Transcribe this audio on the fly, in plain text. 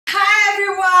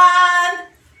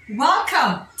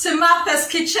Welcome to Martha's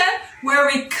Kitchen, where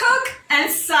we cook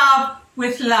and serve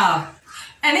with love.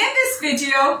 And in this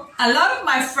video, a lot of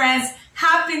my friends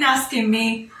have been asking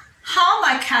me how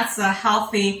my cats are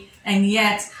healthy and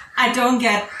yet I don't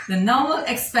get the normal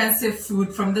expensive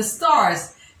food from the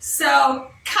stores.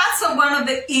 So cats are one of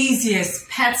the easiest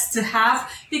pets to have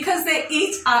because they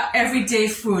eat our everyday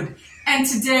food. And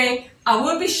today I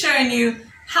will be showing you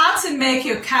how to make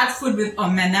your cat food with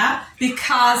omena,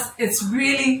 because it's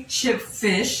really cheap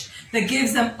fish that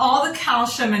gives them all the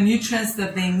calcium and nutrients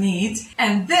that they need.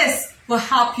 And this will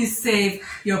help you save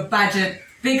your budget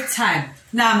big time.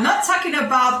 Now, I'm not talking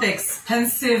about the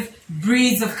expensive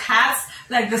breeds of cats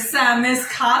like the Siamese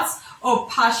cats or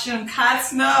Persian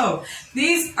cats. No,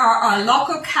 these are our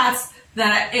local cats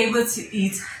that are able to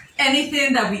eat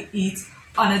anything that we eat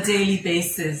on a daily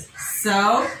basis.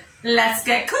 So let's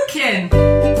get cooking.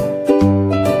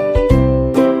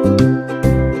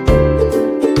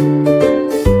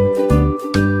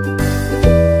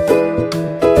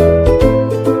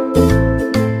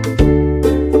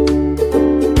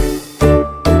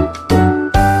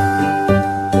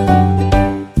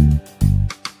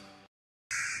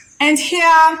 And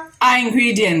here are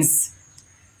ingredients.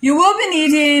 You will be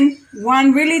needing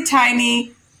one really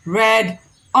tiny red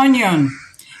onion.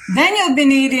 Then you'll be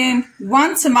needing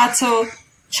one tomato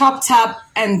chopped up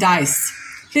and diced.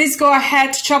 Please go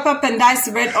ahead, chop up and dice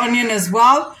the red onion as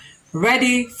well,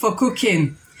 ready for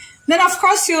cooking. Then of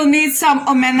course you'll need some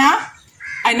omena.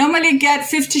 I normally get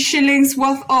 50 shillings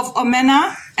worth of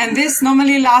omena, and this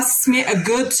normally lasts me a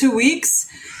good 2 weeks.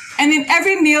 And in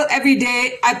every meal every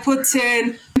day, I put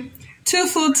in 2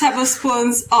 full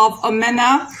tablespoons of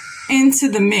omena into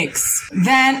the mix.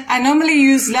 Then I normally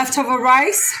use leftover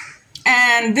rice,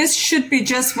 and this should be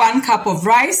just 1 cup of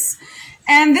rice.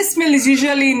 And this meal is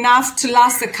usually enough to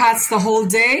last the cats the whole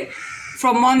day,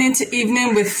 from morning to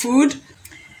evening with food.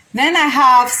 Then I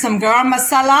have some garam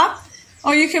masala,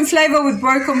 or you can flavor with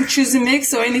royco choosy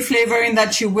mix or any flavoring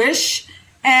that you wish,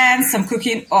 and some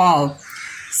cooking oil.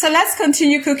 So let's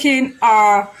continue cooking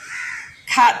our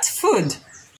cat food.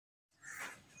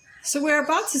 So we're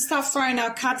about to start frying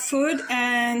our cat food,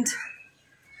 and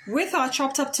with our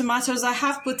chopped up tomatoes, I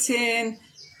have put in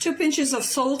 2 pinches of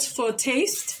salt for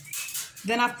taste.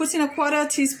 Then I've put in a 1/4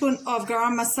 teaspoon of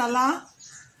garam masala,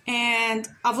 and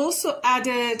I've also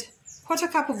added 1/4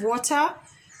 cup of water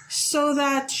so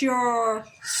that your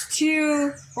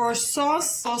stew or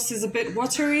sauce is a bit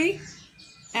watery.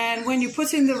 And when you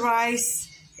put in the rice,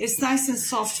 it's nice and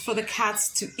soft for the cats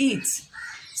to eat.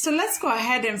 So let's go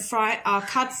ahead and fry our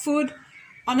cat food.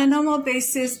 On a normal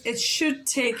basis, it should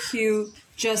take you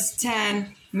just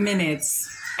 10 minutes.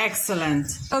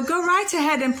 Excellent. So go right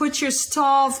ahead and put your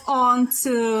stove on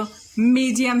to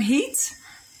medium heat.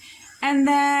 And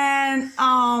then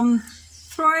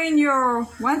throw in your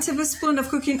 1 tablespoon of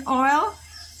cooking oil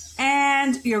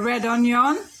and your red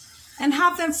onion, and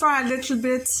have them fry a little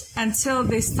bit until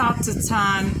they start to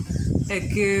turn a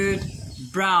good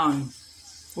brown.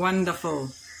 Wonderful.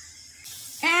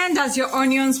 And as your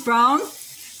onions brown,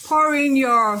 pour in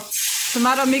your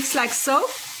tomato mix like so.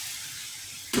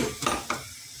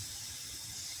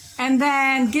 And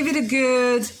then give it a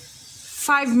good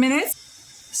 5 minutes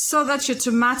so that your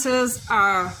tomatoes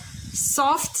are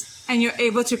soft and you're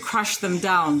able to crush them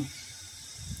down.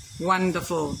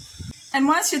 Wonderful. And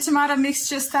once your tomato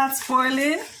mixture starts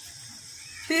boiling,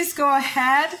 please go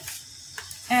ahead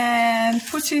and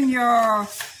put in your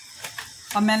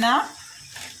omena,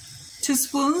 2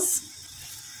 spoons.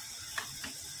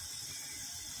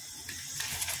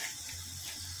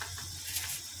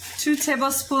 Two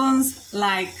tablespoons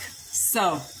like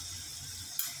so.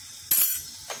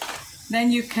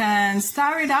 Then you can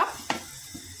stir it up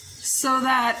so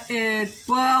that it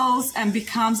boils and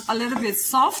becomes a little bit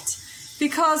soft,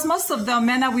 because most of the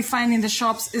omena we find in the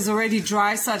shops is already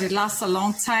dry, so that it lasts a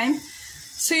long time.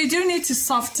 So you do need to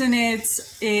soften it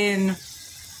in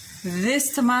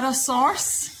this tomato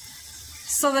sauce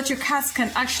so that your cats can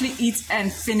actually eat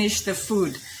and finish the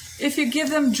food. If you give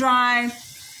them dry,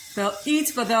 they'll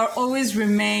eat, but there'll always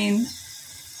remain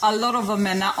a lot of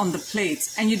omena on the plate,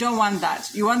 and you don't want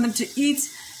that. You want them to eat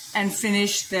and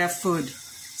finish their food.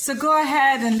 So go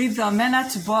ahead and leave the omena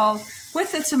to boil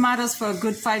with the tomatoes for a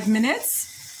good 5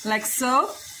 minutes, like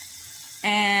so.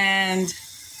 And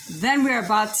then we're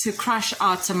about to crush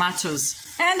our tomatoes.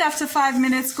 And after 5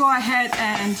 minutes, go ahead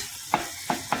and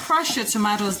crush your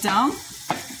tomatoes down,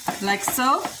 like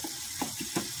so,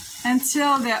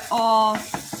 until they're all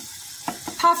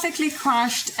perfectly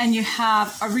crushed and you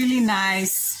have a really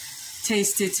nice,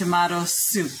 tasty tomato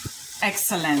soup.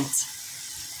 Excellent.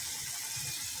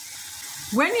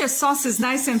 When your sauce is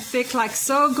nice and thick like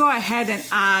so, go ahead and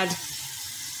add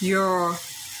your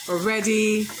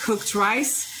already cooked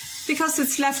rice because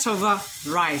it's leftover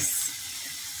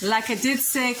rice. Like I did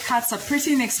say, cuts are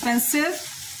pretty inexpensive.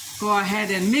 Go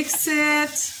ahead and mix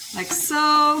it like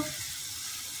so.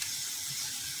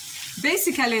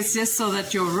 Basically, it's just so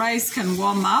that your rice can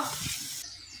warm up.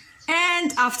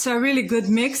 And after a really good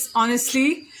mix,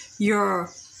 honestly, your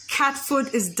cat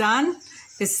food is done.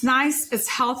 It's nice, it's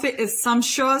healthy, it's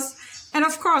sumptuous. And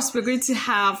of course, we're going to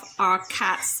have our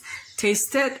cats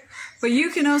taste it. But you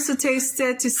can also taste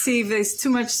it to see if there's too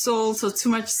much salt or too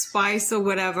much spice or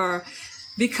whatever.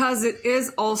 Because it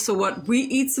is also what we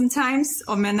eat sometimes,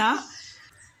 omena.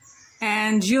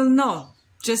 And you'll know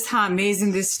just how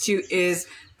amazing this stew is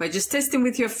by just tasting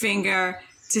with your finger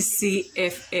to see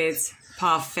if it's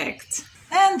perfect.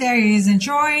 And there he is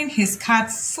enjoying his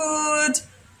cat food.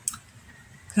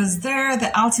 Because they're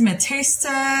the ultimate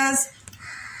tasters.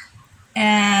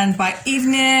 And by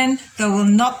evening, there will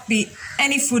not be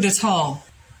any food at all.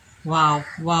 Wow,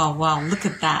 wow, wow. Look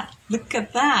at that. Look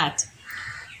at that.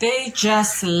 They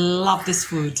just love this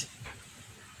food.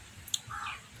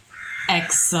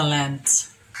 Excellent.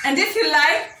 And if you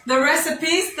like the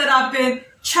recipes that I've been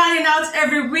churning out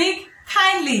every week,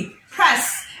 kindly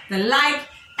press the like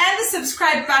and the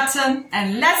subscribe button,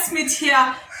 and let's meet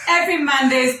here every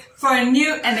Mondays for a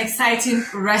new and exciting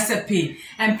recipe.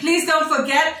 And please don't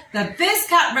forget that this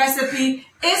cat recipe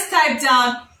is typed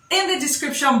down in the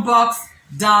description box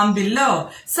down below.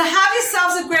 So have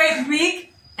yourselves a great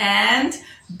week and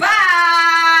bye!